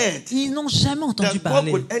heard Ils n'ont jamais entendu that God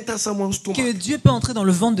parler would enter someone's que stomach Dieu peut entrer dans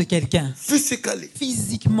le ventre de quelqu'un physically,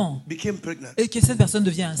 physiquement became pregnant. et que cette personne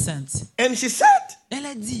devient enceinte. And she said, Elle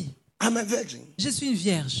a dit, I'm a virgin. je suis une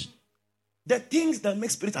vierge. The things that make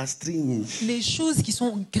spirits are strange. Les choses qui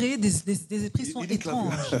sont créées des esprits sont Il dit clap.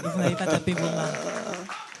 étranges. Et vous n'avez pas tapé vos mains.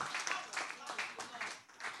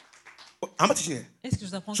 Am I teaching here? Est-ce que je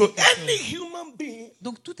vous apprends So quelque chose? any human being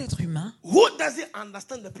Donc tout être humain who doesn't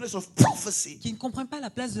understand the place of prophecy, qui ne comprend pas la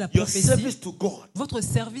place de la your prophétie, service to God votre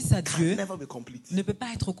service à can Dieu never be complete. ne peut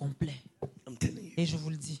pas être complet. I'm telling you. Et je vous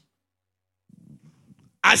le dis.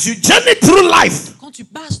 As you journey through life, Quand tu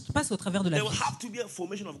passes au travers de la there will vie, have to be a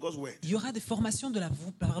formation of God's word il y aura des formations de la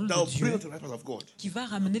parole that de will bring Dieu you to the right place of God. qui va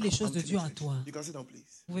ramener les choses I'm de Dieu telling à you. toi. You can sit down, please.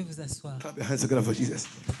 Vous pouvez vous asseoir. Clap your hands together for Jesus.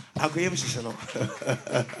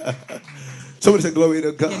 Somebody say glory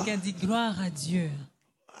to God. Quelqu'un dit gloire à Dieu.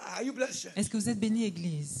 Are you blessed? church? Est-ce que vous êtes bénis,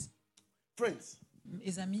 Église? Friends,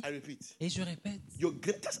 Mes amis, I repeat, et je répète, your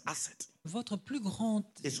greatest asset votre plus grande,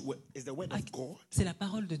 is the word of God. c'est la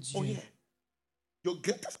parole de Dieu. Oh yeah. Your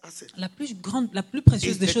greatest asset La plus grande, la plus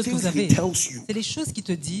précieuse is des the choses que things vous avez, He tells you. c'est les choses qui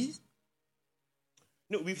te disent.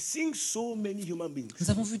 No, we've seen so many human beings. Nous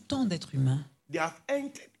avons vu tant d'êtres humains. They have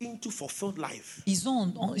entered into fulfilled life Ils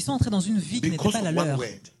sont entrés dans une vie qui n'était because pas la of one leur word.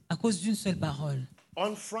 à cause d'une seule parole.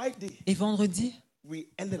 On Friday, Et vendredi, we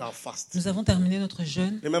ended our fast. nous avons terminé notre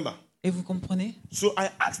jeûne. Remember? Et vous comprenez? So I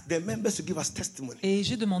asked the members to give us testimony. Et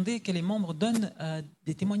j'ai demandé que les membres donnent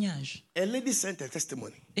des témoignages. A lady sent a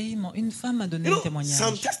testimony. Et une femme a donné You un know, some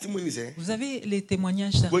témoignage. testimonies, Vous avez les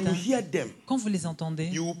témoignages when you certains. hear them, Quand vous les entendez,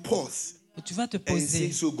 you will pause tu vas te and say,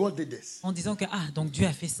 poser so God did this. en disant que donc Dieu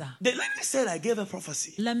a fait ça. The lady said, I gave a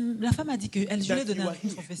prophecy La femme a dit qu'elle je lui ai donné you are une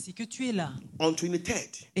here. prophétie, que tu es là. on 23rd.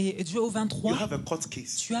 Et Dieu au You 23, have a court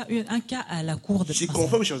case. tu as eu un cas à la cour de She principe.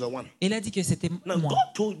 confirmed she was the one. Elle a dit que c'était Now, moi. God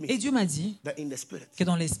told me Et Dieu m'a dit that in the spirit, que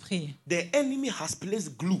dans l'esprit, the enemy has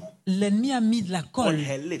placed glue l'ennemi a mis de la on colle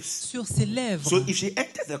her lips. sur ses lèvres. So if she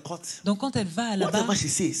enters the court, Donc quand elle va là-bas, whatever she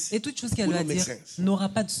says, et toute chose qu'elle will va not make dire sense. n'aura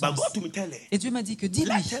pas de But sens. God told me, tell her, Et Dieu m'a dit que dis-lui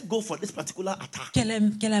let her go for this particular attack.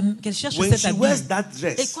 qu'elle cherche When cet she habit. wears that Et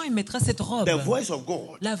dress, quand il mettra cette robe, the voice of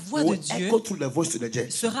God la voix will de Dieu echo through the voice to the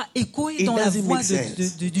judge. sera échoée It dans la doesn't voix make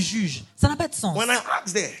sense. du juge. Ça n'a pas de sens. When I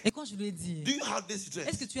asked her, Et quand je lui ai dit, do you have this dress?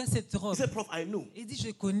 est-ce que tu as cette He robe? said, Prof, I know, Il dit,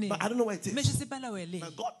 je connais, but I don't know where it is. mais je ne sais pas là où elle est.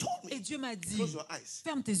 But God told Et me, Dieu m'a dit, close your eyes.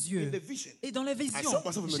 ferme tes In yeux. the vision, Et dans la vision, I saw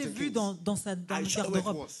myself in j'ai Milton vu Keynes. dans I le saw where it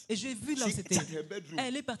garde-robe. was. Et j'ai vu là où She c'était. entered her bedroom.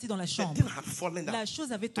 Elle est partie dans la The chambre. thing had fallen down. La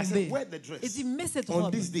chose avait I said, tombé. wear the dress. Et dit, mets cette On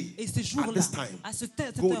robe. this day, Et ce at jour-là, this time, à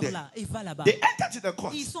cette go heure-là, et va là-bas. They entered to the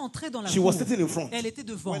court. Ils sont entrés dans la She cour. was sitting in front. Elle était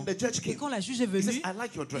devant. When the judge Et came, quand la juge est he says, venue, I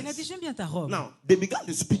like your elle a dress. dit, j'aime bien ta robe. Now, they began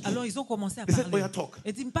to speak. Alors ils ont commencé à He said, oh parler. yeah, talk.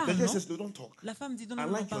 Elle dit, The parle, judge non? says, no, don't talk. La femme dit, non, I non,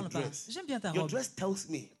 non, like your parle pas. dress. J'aime bien ta Your robe. dress tells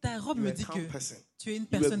me Ta robe you're me a dit calm que person. tu es une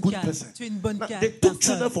You're a personne good calme, person. tu es une bonne Now, they took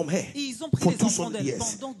children personne. from her Et ils ont pris for les 200 enfants d'elle years.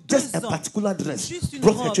 pendant Just 2 a ans. particular dress Juste une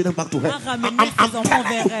brought her robe children back to her. a ramené ses enfants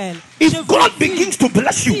vers elle. If Je vous God dis, begins to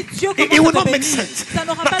bless you, si Dieu it will commence à not te make bénir, sense. ça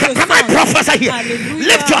n'aura pas Can de I prophesy here. Alléluia.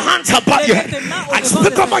 Lift your hands above your head. Lève tes mains I au-devant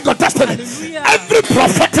speak de over ta your tête. destiny. Alléluia. Every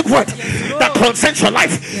prophetic word Yes, that Lord. concerns your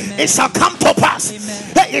life, Amen. it shall come to pass. Amen.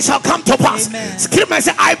 Hey, it shall come to pass. Amen. Scream and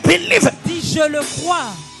say, I believe it. Dis, je le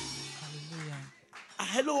crois. Alléluia.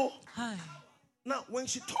 Hello. Hi. Now, when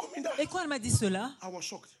she told me that, Et quand elle m'a dit cela, I was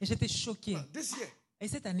shocked. j'étais choquée. This year, Et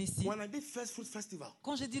cette année-ci, when I did First Fruit Festival,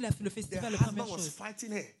 quand j'ai dit le the festival, la husband première was chose,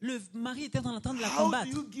 fighting her. le mari était en train de la How combattre.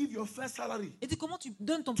 do you give your first salary Et dis, comment tu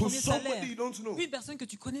donnes ton to premier somebody salaire you don't know? Une personne que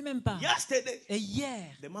tu connais même pas. Yesterday, Et hier,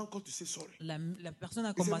 the man called to say sorry. la personne a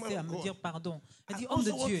said, commencé "Man à of me God, dire pardon. Elle I dit, homme de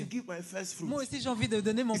also want to Dieu, give my first fruit. moi aussi j'ai envie de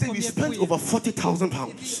donner mon He said, you premier spent fruit. over 40,000 Elle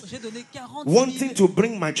pounds dit, j'ai donné 40 wanting 000 to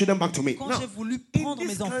bring my children back to me. quand Now, j'ai voulu in prendre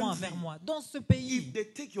this mes enfants country, vers moi. Dans ce if pays, they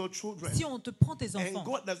take your children si on te prend tes and enfants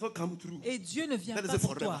God does not come through, et Dieu ne vient that is pas it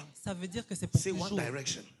pour forever. toi, ça veut dire que c'est pour say one toujours.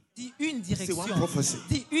 direction. Dis une direction. one prophecy.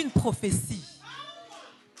 Dis une prophétie.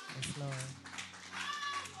 Yes, Lord.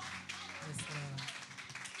 Yes, Lord.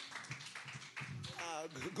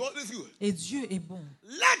 God is good. Et Dieu est bon.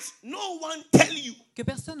 Let no one tell you Que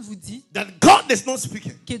personne vous dit that God is not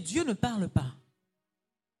speaking. que Dieu ne parle pas.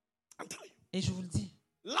 I'm telling you. Et je vous le dis,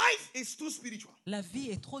 Life is too spiritual. la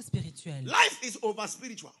vie est trop spirituelle. Life is over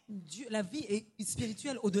spiritual. La vie est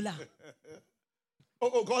spirituelle au-delà.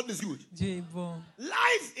 Oh, God is good. Dieu est bon.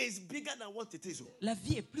 Life is bigger than what it is. La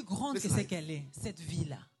vie est plus grande que This ce life. qu'elle est, cette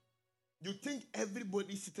vie-là. You think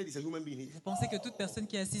everybody seated is a human being here? Vous pensez que toute personne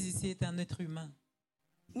qui est assise ici est un être humain?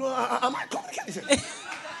 No, am I communicating?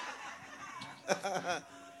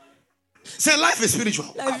 Say life is spiritual.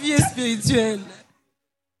 La vie est spirituelle.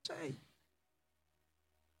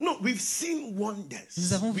 No, we've seen wonders.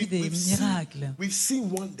 Nous avons vu des miracles. We've seen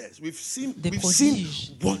wonders. We've seen Des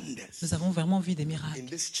prodiges. wonders Nous avons vraiment vu des in miracles.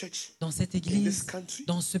 this church. Dans cette In this église, country.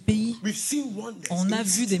 dans ce pays, We've seen wonders. on a in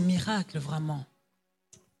vu this des city. miracles vraiment.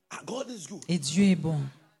 God is good. Et Dieu est bon.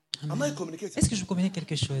 Am Amen. I communicating? Est-ce que je vous communique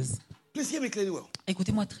quelque chose? Please hear me clearly well.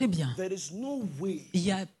 Écoutez-moi très bien. There is no way Il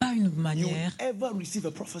n'y a pas une you manière ever receive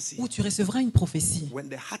a prophecy où tu recevras une prophétie when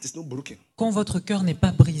the heart is not broken. quand votre cœur n'est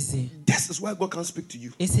pas brisé. This is why God can't speak to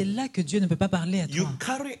you. Et c'est là que Dieu ne peut pas parler à You toi.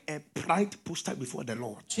 carry a pride poster before the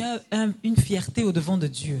Lord. Tu as une fierté au-devant de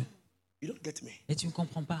Dieu You don't get me. et tu ne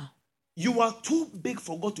comprends pas. You are too big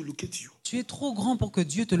for God to locate you. Tu es trop grand pour que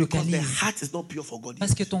Dieu te Because the localise. heart is not pure for God.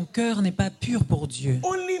 Parce que ton cœur n'est pas pur pour Dieu.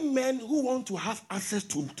 Only men who want to have access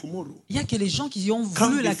to tomorrow Il n'y a que les gens qui ont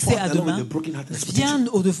come voulu l'accès before à the Lord with demain a broken heart and viennent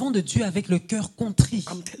au-devant de Dieu avec le cœur contrit.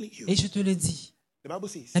 I'm telling you. Et je te le dis. The Bible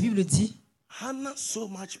says La Bible dit, Hannah so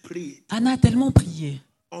much prayed Anna a tellement prié.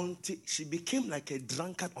 until she became like a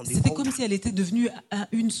drunkard on the C'était comme altar. si elle était devenue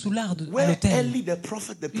une soularde à Where l'autel. Eli the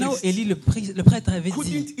prophet, the Là où priest, Élie, le prêtre, avait dit,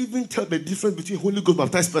 couldn't even tell the difference between Holy Ghost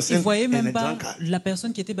baptized il person ne voyait and même a pas drunkard. la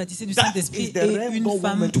personne qui était baptisée du That Saint-Esprit is the et realm une God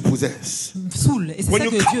femme wants to possess. saoule. Et c'est When ça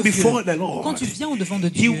you que come Dieu before veut. the Lord, Quand tu viens au-devant de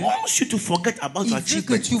He Dieu, wants you to forget about il your veut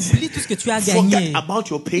que tu achievements. oublies tout ce que tu as Forget gagné. about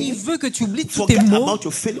your pain. Il veut que tu oublies tous tes Forget maux. about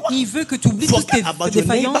your failure. Il veut que tu oublies toutes Forget tes about your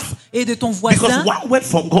défaillances neighbor. et de ton Because voisin. one word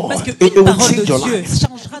from Parce God, qu'une it will parole de change your Dieu life.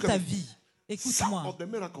 changera ta vie. Some Écoute-moi. of the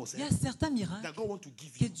miracles Il y a certains miracles that God wants to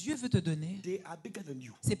give que you, Dieu veut te donner. they are bigger than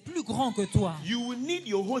you. C'est plus grand que toi. You will need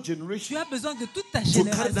your whole Tu generation. as besoin de toute ta carry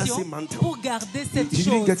that génération same mantle. pour garder cette You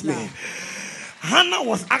didn't get me. chose-là. Hannah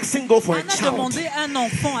was asking God for a Anna child. demandait un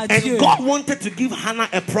enfant à And Dieu. God wanted to give Hannah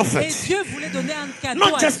a Et prophet. Dieu voulait donner un cadeau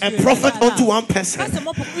Not à just a Dieu. prophet Voilà. unto one person, Pas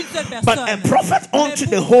seulement pour une seule but personne. a prophet mais unto pour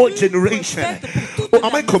the whole une generation. prophète pour toute Oh, la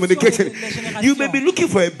am I nation communicating? et les générations. You may be looking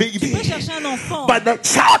for a Tu baby, peux chercher un enfant, but the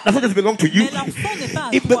child doesn't just belong to you. mais l'enfant n'est pas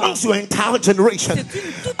à It toi. belongs to an entire generation. C'est toute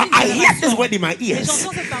une I hear this génération. word in my Et ears.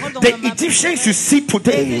 j'entends cette parole dans The ma Egyptians bouche. you see Les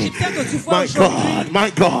today, Égyptiens que tu vois my aujourd'hui, God,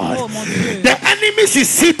 my God. oh mon Dieu, The enemies you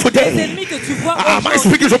see les today. ennemis que tu vois Am I aujourd'hui,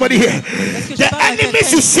 speaking to somebody here? est-ce que je The parle à enemies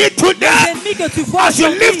quelqu'un? you see Les today, ennemis que tu vois as you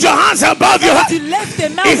aujourd'hui, lift your hands above your quand tu head, lèves tes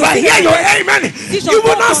mains if I au-dessus hear de your ta tête, amen, si you will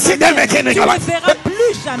j'entends not ton see them amen, again in tu your ne life. verras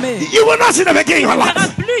plus jamais. You will not see them again in Tu your ne verras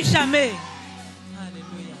life. plus jamais.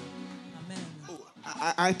 Alléluia.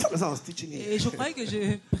 Amen. I thought I was teaching you. Et je croyais que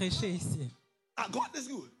je prêchais ici. God is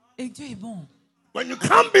good. Et Dieu est bon. When you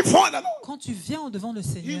come before the Lord, Quand tu viens devant le He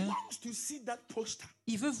Seigneur, wants to see that poster.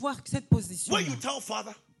 il veut voir cette position. When you tell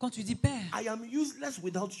Father, Quand tu dis, Père, I am useless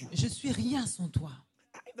without you. je suis rien sans toi.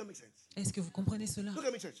 If that makes sense. Est-ce que vous comprenez cela? Look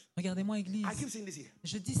at me, church. Regardez-moi, Église. I keep saying this here.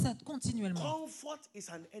 Je dis ça continuellement. Comfort is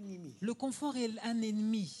an enemy Le confort est un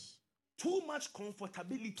ennemi Too much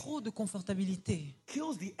comfortability Trop de confortabilité.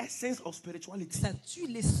 kills the essence of spirituality. Ça tue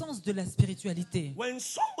l'essence de la spiritualité. When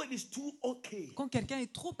somebody is too okay, Quand quelqu'un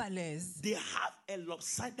est trop à l'aise, they have a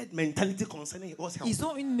lopsided mentality concerning God's health. ils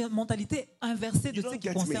ont une mentalité inversée de You ce don't qui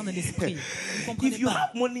get concerne me. l'esprit. Vous ne If comprenez you pas. have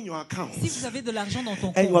money in your account Si vous avez de l'argent dans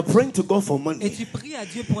ton and you are compte praying to God for et money, tu pries à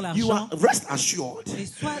Dieu pour you are l'argent, rest assured et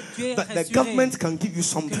soit tu es that the rassuré government can give you que le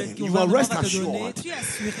something. You are gouvernement rest va te donner, assured tu es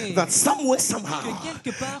assuré that somewhere, somehow, que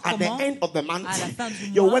quelque part, at the comment, end of the month, à la fin du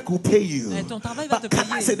your mois, work will pay you. ton travail va te But can I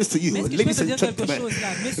payer. say this to you, Mais est-ce que je peux ladies te and dire quelque gentlemen? chose là,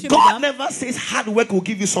 messieurs, God mesdames? never says hard work will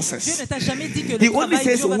give you Dieu success. ne t'a jamais dit que He le only travail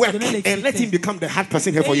says dur va te work donner and let him l'excès. become the hard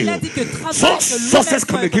person here for Et il you. a dit que So travail que success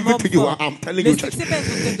can be lui-même given soit to you. fort. I'm telling Le you, church. succès peut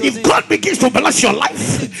être If donné. God begins to bless your C'est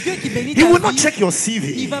life, Dieu qui bénit He will ta not vie. check your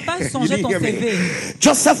CV. Il va pas You changer didn't ton hear me. CV.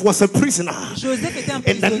 Joseph was a prisoner. Joseph était un In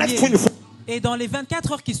the next prisonnier. 24 Et dans les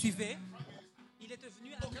 24 heures qui suivaient, il est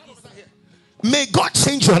devenu un ministre. May God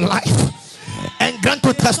change your life and grant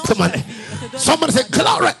you testimony. Somebody say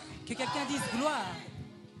glory. Que quelqu'un dise gloire.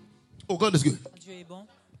 Oh, God is good. Dieu est bon.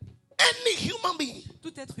 Any human being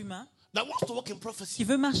Tout être humain that wants to walk in qui prophecy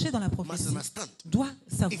veut marcher dans la must prophétie understand doit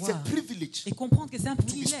it's a savoir privilege. et comprendre que c'est un be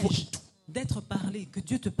spoken privilège to. d'être parlé, que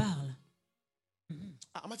Dieu te parle.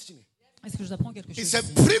 Am I teaching you? Est-ce que je vous apprends quelque chose It's a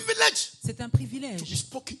ici? privilege C'est un to be privilège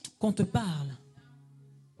spoken to. qu'on te parle.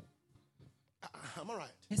 Am I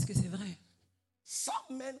right? Est-ce que c'est vrai?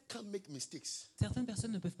 Some men can't make mistakes Certaines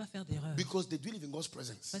personnes ne peuvent pas faire d'erreur because they do live in God's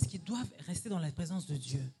presence. parce qu'ils doivent rester dans la présence de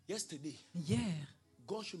Dieu. Yesterday, Hier,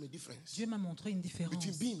 God showed me a difference Dieu m'a montré une différence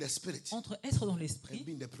between being in the spirit entre être dans and l'esprit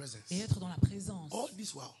being in the presence. et être dans la présence. All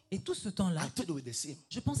this while, Et tout ce I temps-là, thought they were the same.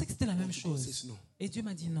 je pensais que c'était la même God chose. says no. Et Dieu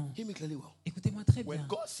m'a dit non. Hear me clearly well. Écoutez-moi très When bien.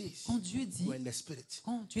 God says Quand Dieu dit, you are in the spirit,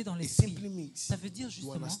 quand tu es dans it l'esprit, simply means ça veut dire you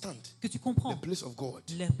justement understand que tu the comprends place of God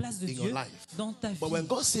la place de in your Dieu life. dans ta vie. But when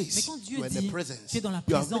God Mais says quand Dieu you are in dit, the presence, tu es dans la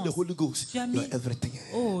you have made présence, the Holy Ghost, tu as you mis, are everything.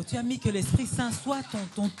 oh, tu as mis que l'Esprit Saint soit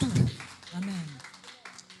ton tout. Amen.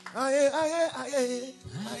 Aye, aye, aye, aye.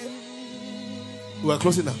 We are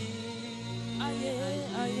closing now.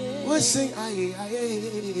 We sing aye,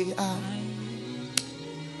 aye, aye.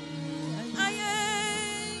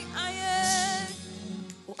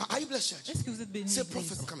 Oh, are you blessed, church? Est-ce que vous êtes bénis? Say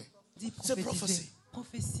prophet, I'm coming. Dis Say prophétiser. prophecy.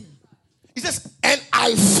 Prophétie. He says, and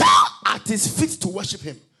I fell at his feet to worship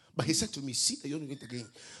him. But he said to me, see that you're doing it again.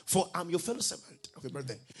 For I'm your fellow servant of your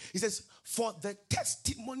brethren. He says, for the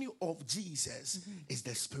testimony of Jesus is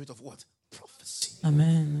the spirit of what? Prophecy.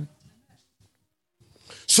 Amen.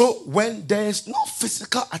 So when there's no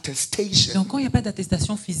physical attestation Donc quand il n'y a pas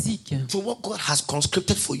d'attestation physique, to what God has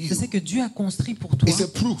conscripted for you, je sais que Dieu a construit pour toi. it's a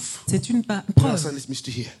proof. C'est une You preuve understand this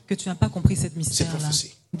mystery here? que tu n'as pas compris cette mystère-là.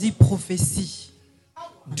 prophecy. Dis prophétie.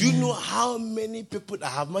 Do you know how many people that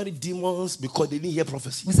have married demons because they didn't hear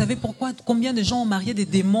prophecy? Vous savez pourquoi combien de gens ont marié des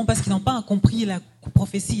démons parce qu'ils n'ont pas compris la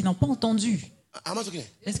prophétie, ils n'ont pas entendu. Am I talking?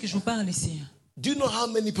 Est-ce que je vous parle ici? Do you know how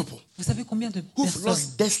many people Vous savez combien de who've personnes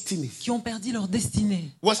lost destiny? qui ont perdu leur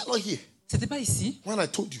destinée? Was it not here C'était pas ici when I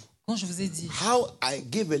told you quand je vous ai dit how I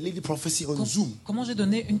gave a lady prophecy on Zoom comment j'ai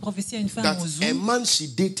donné une prophétie à une femme that au a Zoom man she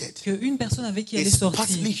dated qu'une personne avec qui elle est is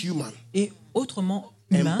partly sortie human est autrement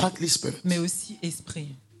and humain partly spirit. mais aussi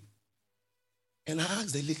esprit. And I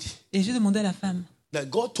asked the lady Et j'ai demandé à la femme, that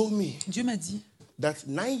God told me Dieu m'a dit that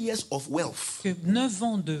 9 years of wealth que 9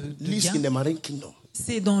 ans de lives in gain, the marine kingdom.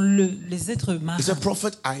 c'est dans les êtres marins. He said,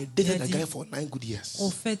 Prophet, I dated Il a a dit, guy for 9 good years. Au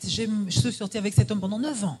fait, je suis sortie avec cet homme pendant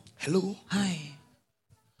 9 ans. Hello? Aïe.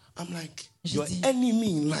 I'm like, J'ai your dit,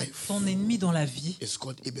 enemy in life ton ennemi dans la vie, is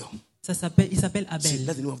called Abel. il s'appelle See, Abel.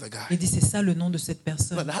 that's the name of the Il guy. dit, c'est ça le nom de cette But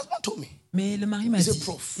personne. the husband told me, Mais le mari m'a He's a dit,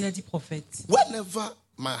 prof. il a dit prophète. whenever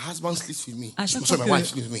my husband sleeps with me, À chaque sorry, fois my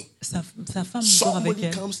wife que sleeps with me, sa femme dort avec somebody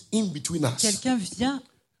elle, comes in between us. quelqu'un vient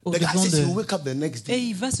au The guy devant says he will d'eux wake up the next et day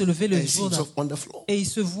il va se lever le and see jour himself on the floor. et il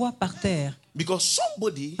se voit par terre. Because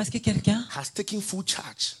somebody Parce que quelqu'un has taken full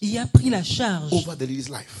charge y a pris la charge over the lady's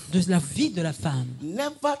life. de la vie de la femme.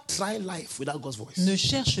 Never try life without God's voice. Ne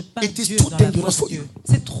cherche pas It is Dieu too dans la dangerous voix for de Dieu. you.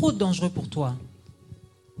 C'est trop dangereux pour toi.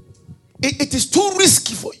 It is too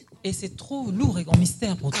risky for you. Et c'est trop lourd et en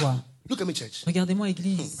mystère pour toi. Look at me, church. Regardez-moi,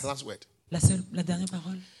 Église. Last word. La dernière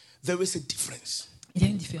parole. There is a difference Il y a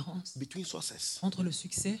une différence between success entre le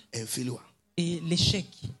succès and failure. et l'échec.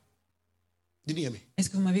 Did you hear me? Est-ce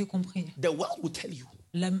que vous m'avez compris? The world will tell you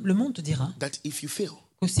Le monde te dira that if you fail,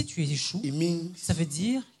 que si tu échoues, it means ça veut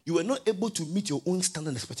dire you were not able to meet your own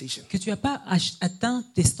standard expectation. que tu n'as pas atteint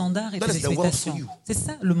tes standards et That tes is the world expectations. for you. C'est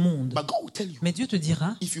ça le monde. But God will tell you, Mais Dieu te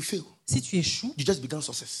dira, if you fail, si tu échoues, you just began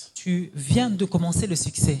success. tu viens de commencer le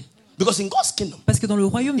succès. Because in God's kingdom, Parce que dans le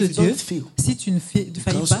royaume de If you Dieu, don't fail, si tu ne failles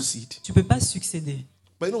can't pas, succeed. tu ne peux pas succéder.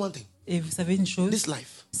 but you know one thing, Et vous savez une chose, This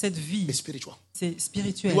life cette vie, is spiritual. c'est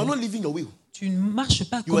spirituel. You are not living your will. Tu ne marches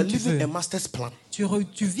pas You are comme tu living veux. a master's plan. Tu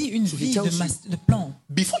vis une So he vie tells you, de plan.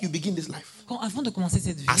 Before you begin this life, Avant de commencer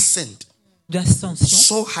cette vie ascend, d'ascension,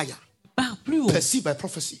 soar higher, pars plus haut perceive by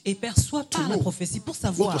prophecy et perçois par la know prophétie pour what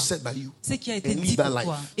savoir was said by you, ce qui a été and dit live that pour life.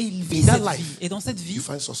 toi. Et il vit In that cette life, vie. Et dans cette vie, you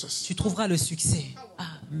find success. tu trouveras le succès.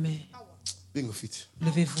 Amen. Being of it.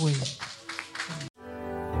 Levez-vous.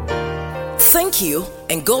 Thank you,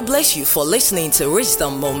 and God bless you for listening to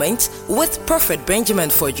Wisdom Moment with Prophet Benjamin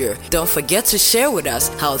Fojo. Don't forget to share with us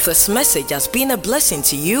how this message has been a blessing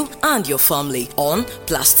to you and your family on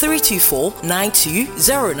 +324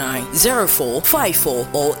 9209 0454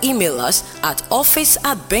 or email us at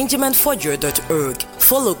office@benjaminfojo.org.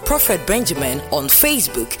 Follow Prophet Benjamin on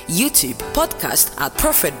Facebook, YouTube, podcast at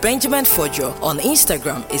Prophet Benjamin Fojo. On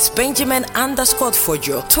Instagram is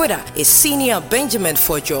Benjamin_Fojo. Twitter is Senior Benjamin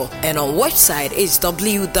Fojo. And on website is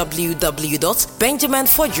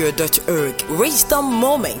www.benjaminfojo.org. Wisdom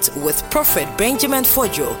Moment with Prophet Benjamin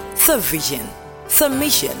Fojo. The vision, the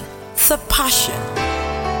mission, the passion.